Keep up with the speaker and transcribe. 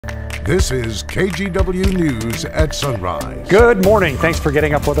This is KGW News at Sunrise. Good morning. Thanks for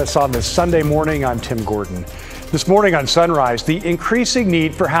getting up with us on this Sunday morning. I'm Tim Gordon. This morning on Sunrise, the increasing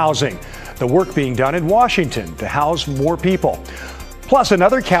need for housing, the work being done in Washington to house more people. Plus,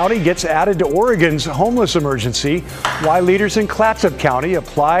 another county gets added to Oregon's homeless emergency, why leaders in Clatsop County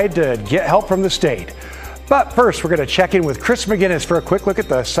applied to get help from the state. But first, we're going to check in with Chris McGinnis for a quick look at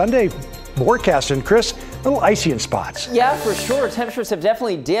the Sunday forecast. And Chris, a little icy in spots. Yeah, for sure. Temperatures have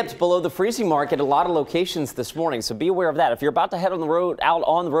definitely dipped below the freezing mark at a lot of locations this morning, so be aware of that. If you're about to head on the road, out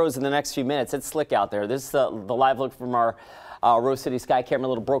on the roads in the next few minutes, it's slick out there. This is the live look from our Rose City Sky Camera, a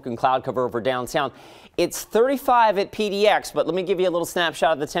little broken cloud cover over downtown. It's 35 at PDX, but let me give you a little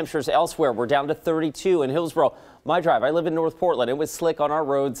snapshot of the temperatures elsewhere. We're down to 32 in Hillsborough. My drive, I live in North Portland. It was slick on our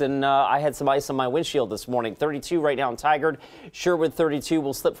roads, and I had some ice on my windshield this morning. 32 right now in Tigard. Sherwood 32.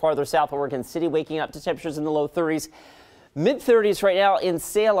 We'll slip farther south. Oregon City waking up to temperatures in the low 30s. Mid-30s right now in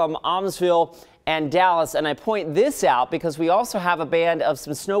Salem, Amesville, and Dallas. And I point this out because we also have a band of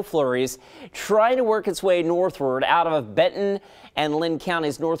some snow flurries trying to work its way northward out of Benton and Lynn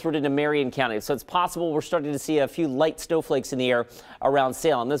counties northward into Marion County. So it's possible we're starting to see a few light snowflakes in the air around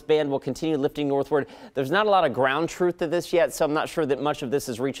Salem. This band will continue lifting northward. There's not a lot of ground truth to this yet, so I'm not sure that much of this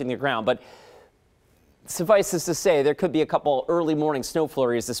is reaching the ground. But suffice this to say, there could be a couple early morning snow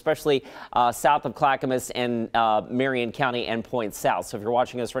flurries, especially south of Clackamas and Marion County and points south. So if you're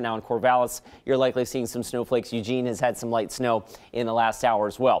watching us right now in Corvallis, you're likely seeing some snowflakes. Eugene has had some light snow in the last hour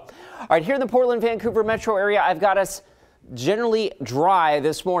as well. All right, here in the Portland, Vancouver metro area, I've got us generally dry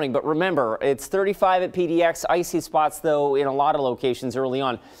this morning, but remember, it's 35 at PDX. Icy spots, though, in a lot of locations early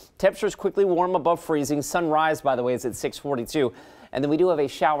on. Temperatures quickly warm above freezing. Sunrise, by the way, is at 6:42. And then we do have a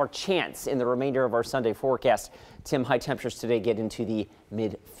shower chance in the remainder of our Sunday forecast. Tim, high temperatures today get into the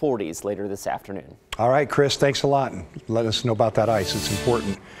mid-40s later this afternoon. All right, Chris, thanks a lot. And let us know about that ice. It's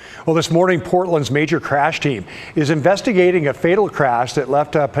important. Well, this morning, Portland's major crash team is investigating a fatal crash that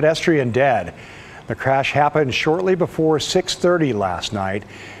left a pedestrian dead. The crash happened shortly before 6:30 last night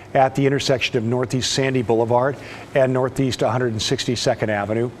at the intersection of Northeast Sandy Boulevard and Northeast 162nd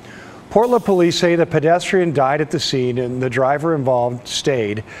Avenue. Portland police say the pedestrian died at the scene and the driver involved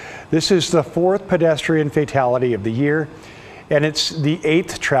stayed. This is the 4th pedestrian fatality of the year, and it's the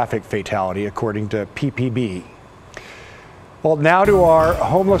 8th traffic fatality, according to PPB. Well, now to our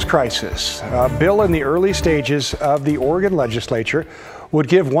homeless crisis. A bill in the early stages of the Oregon legislature would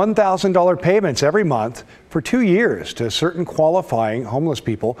give $1,000 payments every month for 2 years to certain qualifying homeless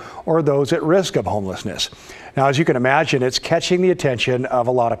people or those at risk of homelessness. Now, as you can imagine, it's catching the attention of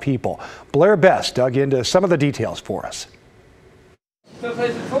a lot of people. Blair Best dug into some of the details for us.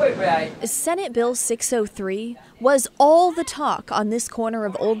 Senate Bill 603 was all the talk on this corner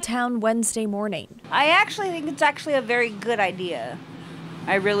of Old Town Wednesday morning. I actually think it's actually a very good idea.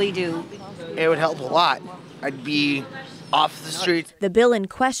 I really do. It would help a lot. I'd be off the streets. The bill in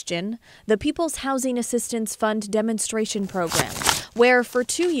question, the People's Housing Assistance Fund demonstration program, where for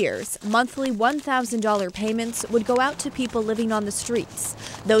 2 years, monthly $1,000 payments would go out to people living on the streets,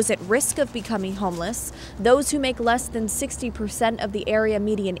 those at risk of becoming homeless, those who make less than 60% of the area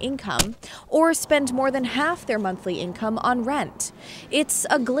median income, or spend more than half their monthly income on rent. It's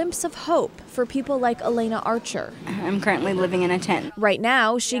a glimpse of hope for people like Elena Archer. I'm currently living in a tent. Right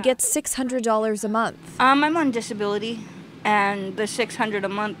now, she gets $600 a month. I'm on disability, and the $600 a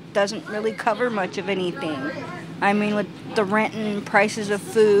month doesn't really cover much of anything. I mean, with the rent and prices of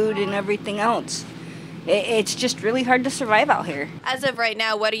food and everything else, it's just really hard to survive out here. As of right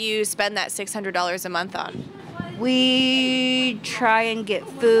now, what do you spend that $600 a month on? We try and get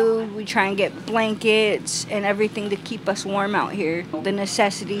food, we try and get blankets and everything to keep us warm out here. The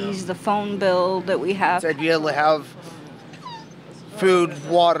necessities, the phone bill that we have. So I'd be able to have food,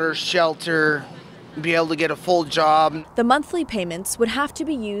 water, shelter, be able to get a full job. The monthly payments would have to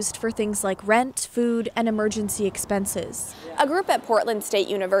be used for things like rent, food, and emergency expenses. A group at Portland State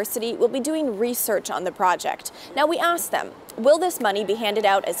University will be doing research on the project. Now we asked them, will this money be handed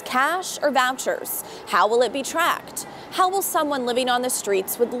out as cash or vouchers? How will it be tracked? How will someone living on the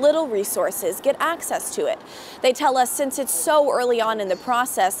streets with little resources get access to it? They tell us since it's so early on in the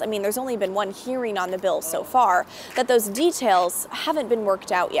process, I mean, there's only been one hearing on the bill so far, that those details haven't been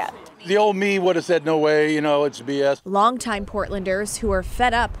worked out yet. The old me would have said, no way, it's BS. Longtime Portlanders who are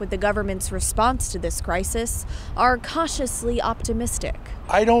fed up with the government's response to this crisis are cautiously optimistic.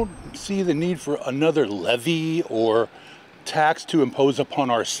 I don't see the need for another levy or tax to impose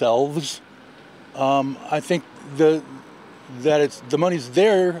upon ourselves. I think that the money's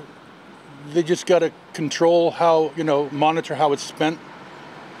there. They just got to control how, monitor how it's spent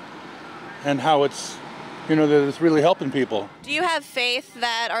and how it's, that it's really helping people. Do you have faith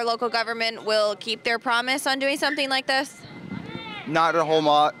that our local government will keep their promise on doing something like this? Not a whole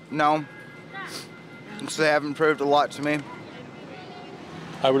lot, no. So they haven't proved a lot to me.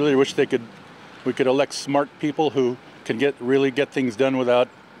 I really wish we could elect smart people who can really get things done without,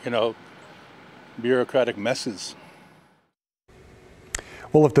 bureaucratic messes.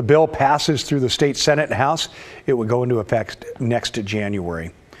 Well, if the bill passes through the state Senate and House, it would go into effect next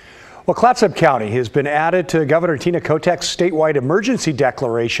January. Well, Clatsop County has been added to Governor Tina Kotek's statewide emergency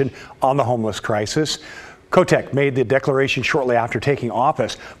declaration on the homeless crisis. Kotek made the declaration shortly after taking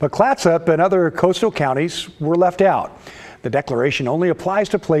office, but Clatsop and other coastal counties were left out. The declaration only applies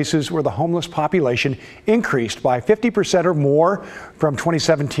to places where the homeless population increased by 50% or more from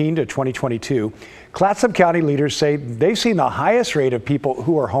 2017 to 2022. Clatsop County leaders say they've seen the highest rate of people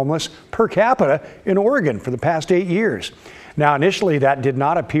who are homeless per capita in Oregon for the past 8 years. Now, initially, that did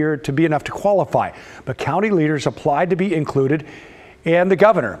not appear to be enough to qualify, but county leaders applied to be included, and the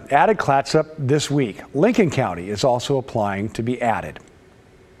governor added Clatsop this week. Lincoln County is also applying to be added.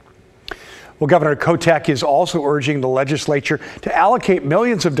 Well, Governor Kotek is also urging the legislature to allocate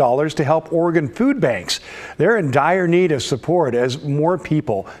millions of dollars to help Oregon food banks. They're in dire need of support as more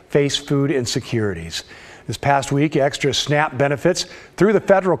people face food insecurities. This past week, extra SNAP benefits through the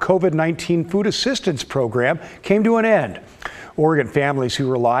federal COVID-19 food assistance program came to an end. Oregon families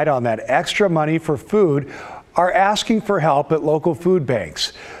who relied on that extra money for food are asking for help at local food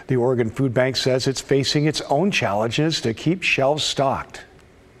banks. The Oregon Food Bank says it's facing its own challenges to keep shelves stocked.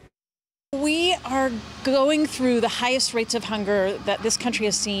 We are going through the highest rates of hunger that this country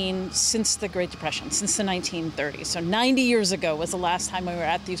has seen since the Great Depression, since the 1930s. So 90 years ago was the last time we were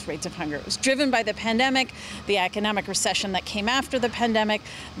at these rates of hunger. It was driven by the pandemic, the economic recession that came after the pandemic,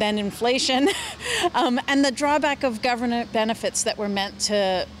 then inflation, and the drawback of government benefits that were meant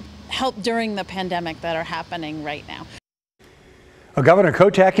to help during the pandemic that are happening right now. Governor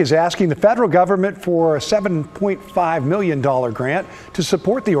Kotek is asking the federal government for a $7.5 million grant to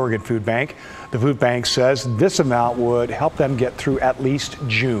support the Oregon Food Bank. The food bank says this amount would help them get through at least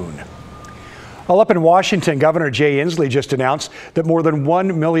June. Well, up in Washington, Governor Jay Inslee just announced that more than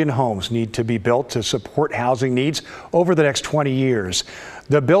 1 million homes need to be built to support housing needs over the next 20 years.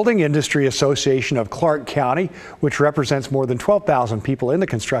 The Building Industry Association of Clark County, which represents more than 12,000 people in the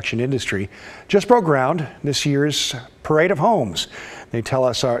construction industry, just broke ground this year's Parade of Homes. They tell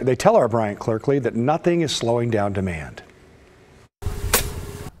our Bryant Clerkley that nothing is slowing down demand.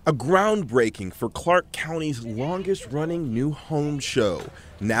 A groundbreaking for Clark County's longest-running new home show,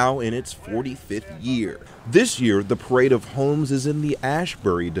 now in its 45th year. This year, the Parade of Homes is in the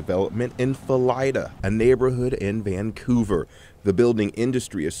Ashbury development in Philida, a neighborhood in Vancouver. The Building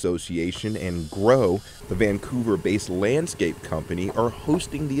Industry Association and GROW, the Vancouver-based landscape company, are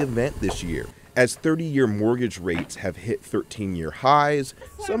hosting the event this year. As 30-year mortgage rates have hit 13-year highs,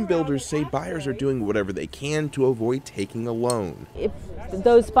 some builders say buyers are doing whatever they can to avoid taking a loan. If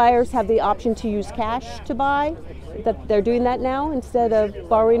those buyers have the option to use cash to buy, that they're doing that now instead of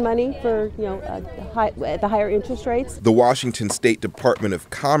borrowing money for the higher interest rates. The Washington State Department of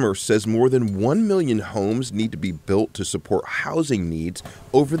Commerce says more than 1 million homes need to be built to support housing needs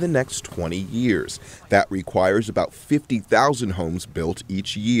over the next 20 years. That requires about 50,000 homes built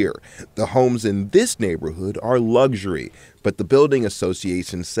each year. The homes in this neighborhood are luxury, but the Building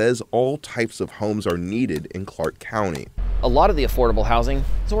Association says all types of homes are needed in Clark County. A lot of the affordable housing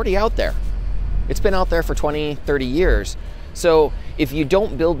is already out there. It's been out there for 20, 30 years. So if you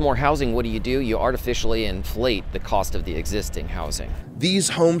don't build more housing, what do? You artificially inflate the cost of the existing housing. These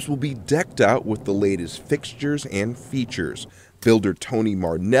homes will be decked out with the latest fixtures and features. Builder Tony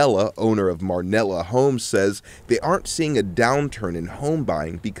Marnella, owner of Marnella Homes, says they aren't seeing a downturn in home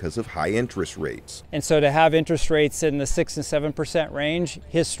buying because of high interest rates. And so to have interest rates in the 6 and 7% range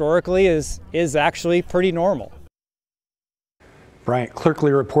historically is actually pretty normal. Bryant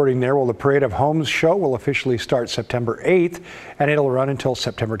Clerkley reporting there. Well, the Parade of Homes show will officially start September 8th, and it'll run until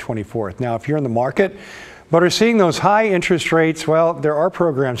September 24th. Now, if you're in the market but are seeing those high interest rates, well, there are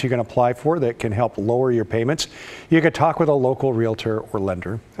programs you can apply for that can help lower your payments. You could talk with a local realtor or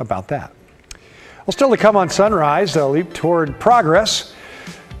lender about that. Well, still to come on Sunrise, a leap toward progress.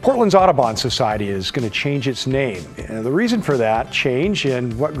 Portland's Audubon Society is going to change its name. And the reason for that change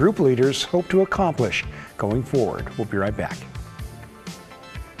and what group leaders hope to accomplish going forward. We'll be right back.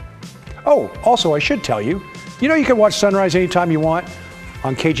 Oh, also, I should tell you, you can watch Sunrise anytime you want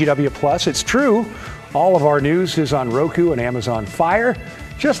on KGW Plus. It's true. All of our news is on Roku and Amazon Fire.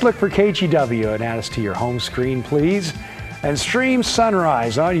 Just look for KGW and add us to your home screen, please. And stream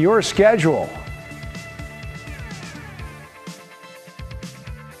Sunrise on your schedule.